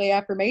this daily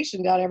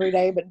affirmation down every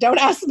day, but don't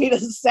ask me to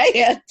say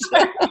it.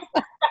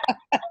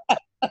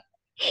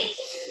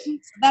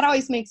 That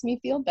always makes me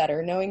feel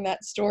better knowing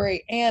that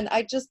story. And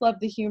I just love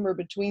the humor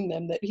between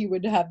them that he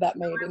would have that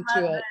made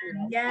into it.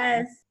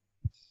 Yes.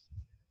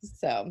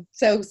 So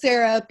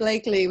Sarah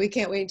Blakely, we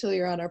can't wait until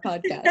you're on our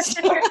podcast.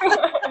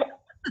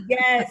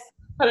 Yes.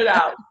 Put it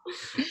out.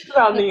 Put it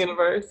out in the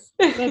universe.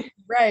 That's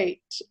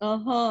right.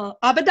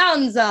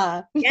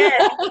 Abadanza.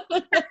 Yes.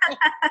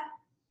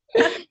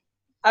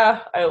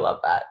 I love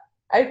that.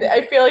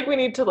 I feel like we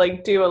need to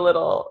like do a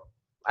little,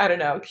 I don't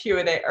know,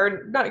 Q&A,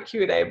 or not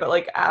Q&A, but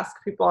like ask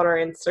people on our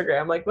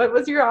Instagram, like, what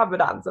was your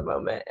Abadanza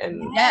moment?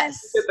 And yes,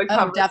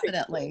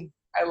 definitely.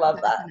 I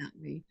love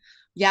definitely. That.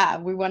 Yeah,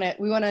 we want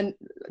to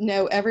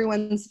know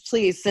everyone's.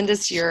 Please send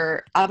us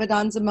your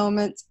Abadanza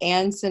moments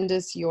and send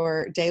us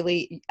your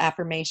daily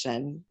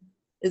affirmation.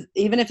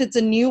 Even if it's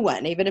a new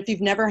one, even if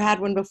you've never had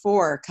one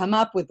before, come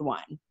up with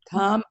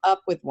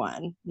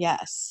one.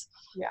 Yes.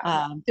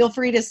 Yeah. Feel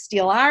free to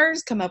steal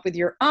ours, come up with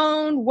your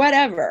own,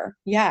 whatever.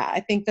 Yeah, I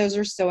think those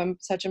are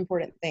such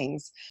important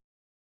things.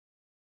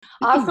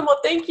 Awesome. Well,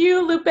 thank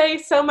you,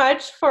 Lupe, so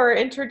much for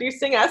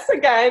introducing us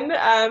again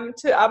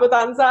to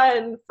Abadanza,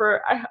 and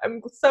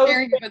I'm so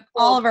sharing with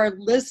all of our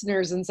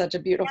listeners in such a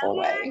beautiful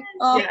way.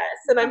 Oh. Yes,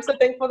 and I'm so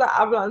thankful that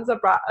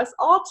Abadanza brought us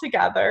all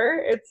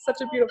together. It's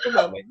such a beautiful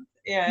moment,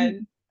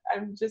 and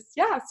I'm just,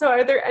 So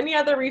are there any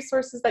other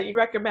resources that you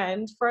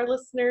recommend for our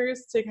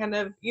listeners to kind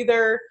of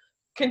either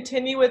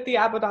continue with the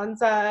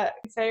Abadanza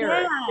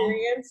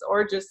experience,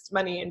 or just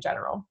money in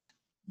general?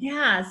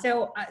 Yeah,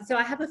 so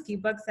I have a few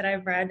books that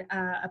I've read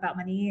about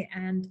money,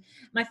 and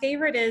my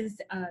favorite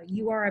is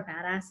 "You Are a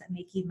Badass at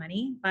Making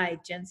Money" by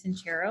Jen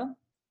Sincero.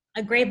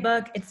 A great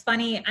book. It's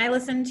funny. I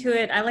listen to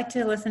it. I like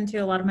to listen to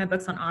a lot of my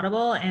books on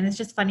Audible, and it's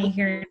just funny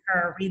hearing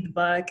her read the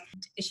book.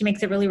 She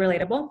makes it really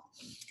relatable.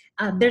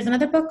 There's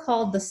another book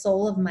called The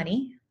Soul of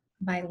Money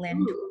by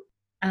Lynn.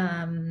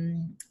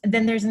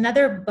 Then there's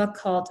another book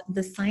called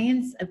The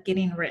Science of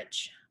Getting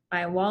Rich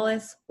by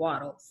Wallace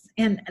Wattles.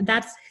 And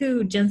that's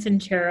who Jen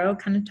Sincero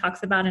kind of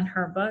talks about in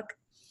her book.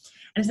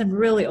 And it's a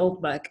really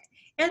old book.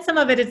 And some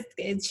of it is,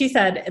 she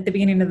said at the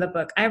beginning of the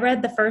book, I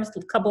read the first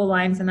couple of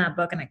lines in that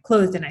book and I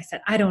closed and I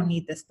said, I don't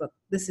need this book.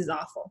 This is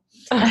awful.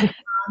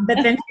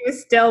 But then she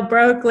was still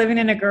broke, living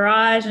in a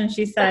garage. And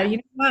she said, you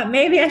know what,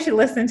 maybe I should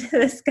listen to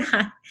this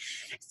guy.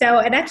 So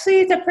it actually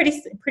is a pretty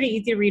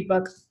easy to read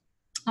book.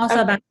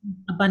 Also about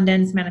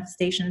abundance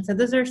manifestation. So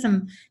those are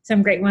some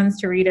great ones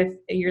to read if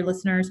your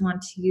listeners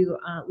want to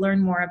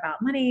learn more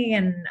about money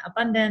and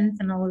abundance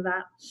and all of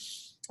that.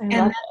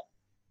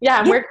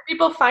 Yeah, where can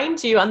people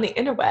find you on the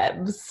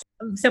interwebs?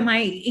 So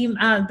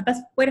the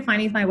best way to find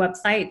me is my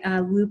website,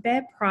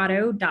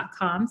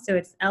 lupeprado.com. So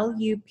it's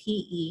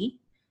LUPE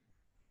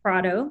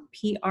Prado,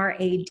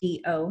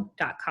 PRADO.com.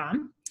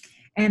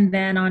 And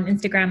then on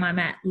Instagram, I'm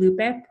at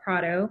Lupe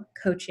Prado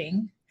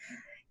Coaching.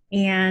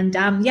 And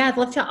I'd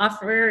love to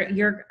offer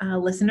your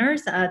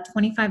listeners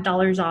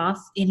 $25 off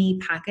any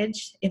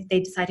package if they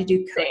decide to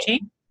do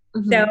coaching.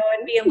 Mm-hmm. So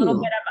it'd be a little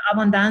bit of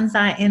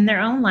abundanza in their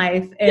own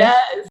life.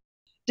 Yes.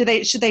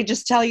 Should they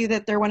just tell you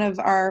that they're one of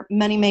our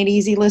Money Made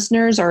Easy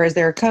listeners, or is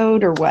there a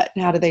code, or what?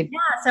 How do they? Yeah.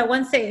 So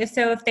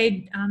if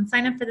they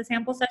sign up for the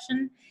sample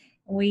session,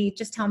 we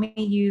just tell me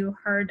you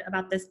heard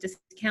about this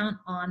discount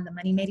on the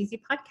Money Made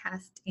Easy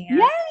podcast. And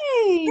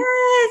yay!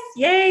 Yes,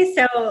 yay!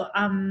 So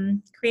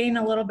creating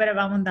a little bit of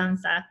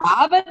abundanza.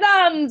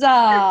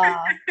 Abundanza.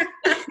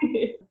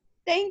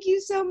 Thank you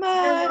so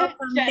much.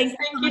 Yes,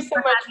 thank you so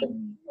much.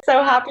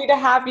 So happy to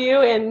have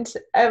you. And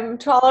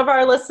to all of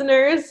our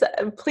listeners,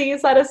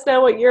 please let us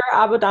know what your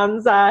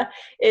abundanza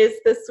is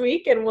this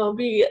week, and we'll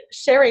be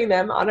sharing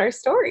them on our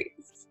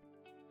stories.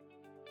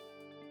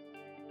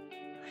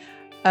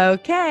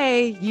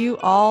 Okay, you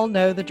all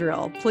know the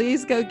drill.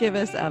 Please go give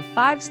us a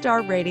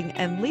 5-star rating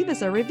and leave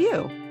us a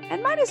review.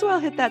 And might as well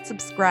hit that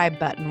subscribe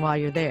button while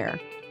you're there.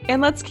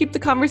 And let's keep the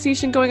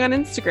conversation going on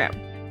Instagram.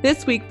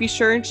 This week, be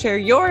sure and share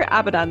your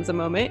abundanza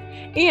moment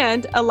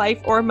and a life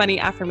or money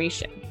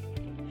affirmation.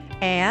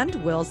 And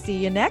we'll see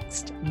you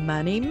next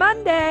Money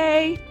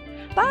Monday.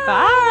 Bye.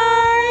 Bye.